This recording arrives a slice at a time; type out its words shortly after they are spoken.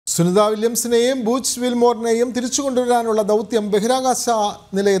സുനിത വില്യംസിനെയും ബൂച്ച് വിൽമോറിനെയും തിരിച്ചുകൊണ്ടുവരാനുള്ള ദൗത്യം ബഹിരാകാശ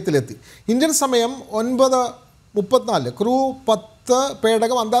നിലയത്തിലെത്തി. ഇന്ത്യൻ സമയം 9:34 ക്രൂ 10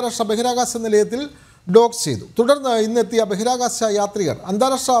 പേടകം അന്താരാഷ്ട്ര ബഹിരാകാശ നിലയത്തിൽ ഡോക്ക് ചെയ്തു. തുടർന്ന് ഇന്നെത്തിയ ബഹിരാകാശ യാത്രികർ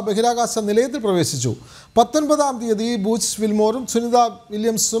അന്താരാഷ്ട്ര ബഹിരാകാശ നിലയത്തിൽ പ്രവേശിച്ചു. 19-ാം തീയതി ബൂച്ച് വിൽമോറും സുനിത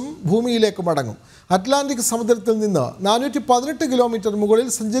വില്യംസും ഭൂമിയിലേക്ക് മടങ്ങും. അറ്റ്ലാന്റിക് സമുദ്രത്തിൽ നിന്ന് 418 കിലോമീറ്റർ മുകളിൽ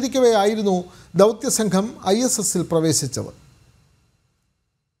സഞ്ചരിക്കവെയായിരുന്നു ദൗത്യസംഘം ISSൽ പ്രവേശിച്ചത്.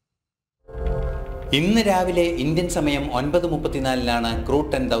 ഇന്ന് രാവിലെ ഇന്ത്യൻ സമയം 9:34 ക്രൂ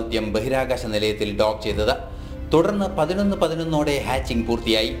 10 ദൗത്യം ബഹിരാകാശ നിലയത്തിൽ ഡോക്ക് ചെയ്തത്. തുടർന്ന് 11:11 ഹാച്ചിംഗ്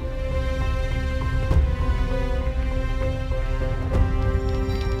പൂർത്തിയായി.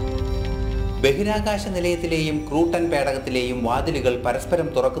 ബഹിരാകാശ നിലയത്തിലെയും ക്രൂ 10 പേടകത്തിലെയും വാതിലുകൾ പരസ്പരം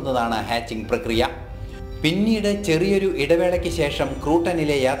തുറക്കുന്നതാണ് ഹാച്ചിംഗ് പ്രക്രിയ. പിന്നീട് ചെറിയൊരു ഇടവേളയ്ക്ക് ശേഷം ക്രൂ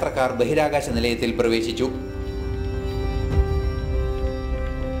 10ലെ യാത്രക്കാർ ബഹിരാകാശ നിലയത്തിൽ പ്രവേശിച്ചു.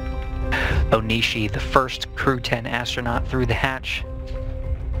 Onishi, the first Crew 10 astronaut through the hatch,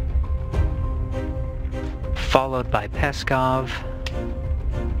 followed by Peskov,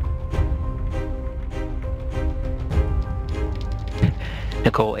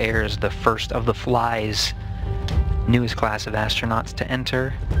 Nicole Ayers, the first of the Fly's newest class of astronauts to enter,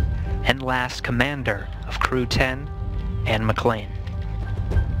 and last commander of Crew 10, Anne McLean.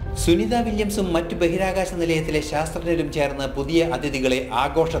 Sunitha വില്യംസും മറ്റു ബഹിരാകാശ നിലയത്തിലെ ശാസ്ത്രജ്ഞരും ചേർന്ന് പുതിയ അതിഥികളെ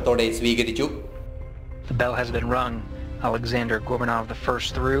ആഘോഷത്തോടെ സ്വീകരിച്ചു. The bell has been rung. Alexander Gorbanov the first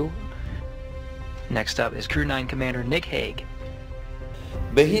through. Next up is Crew 9 Commander Nick Hague.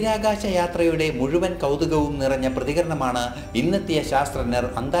 ബഹിരാകാശ യാത്രയുടെ മുഴുവൻ കൗതുകവും നിറഞ്ഞ പ്രതികരണമാണ് ഇന്നെത്തിയ ശാസ്ത്രജ്ഞർ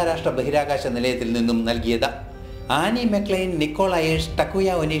അന്താരാഷ്ട്ര ബഹിരാകാശ നിലയത്തിൽ നിന്നും നൽകിയത്. Annie McClain, Nicole Ayers, ടക്കുയ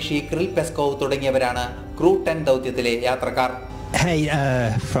ഒനീഷി, krill Peskov തുടങ്ങിയവരാണ് ക്രൂ 10 ദൗത്യത്തിലെ യാത്രക്കാർ. Hey,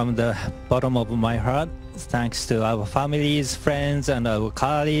 from the bottom of my heart, thanks to our families, friends and our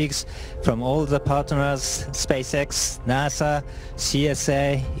colleagues from all the partners, SpaceX, NASA, CSA,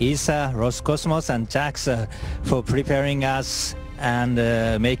 ESA, Roscosmos and JAXA for preparing us and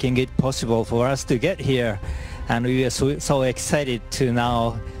making it possible for us to get here. And we are so excited to now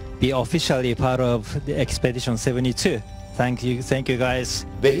be officially part of the Expedition 72. Thank you guys.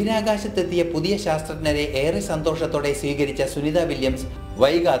 ബഹിരാകാശത്തെത്തിയ പുതിയ ശാസ്ത്രജ്ഞരെ ഏറെ സന്തോഷത്തോടെ സ്വീകരിച്ച Sunitha Williams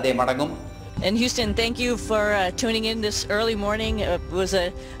വൈകാതെ മടങ്ങും. And Houston, thank you for tuning in this early morning. It was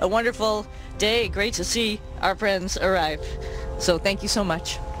a wonderful day. Great to see our friends arrive. So thank you so much.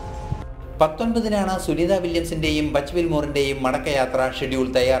 19-നാണ് Sunitha വില്യംസിന്റെയും Butch വിൽമോറിന്റെയും മടക്കയാത്ര schedule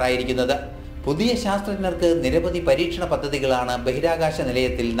തയ്യാറായിരിക്കുന്നത്. പുതിയ ശാസ്ത്രജ്ഞർക്ക് നിരവധി പരീക്ഷണ പദ്ധതികളാണ് ബഹിരാകാശ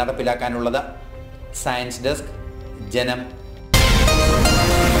നിലയത്തിൽ നടപ്പിലാക്കാനുള്ളത്. സയൻസ് ഡെസ്ക്, ജനം.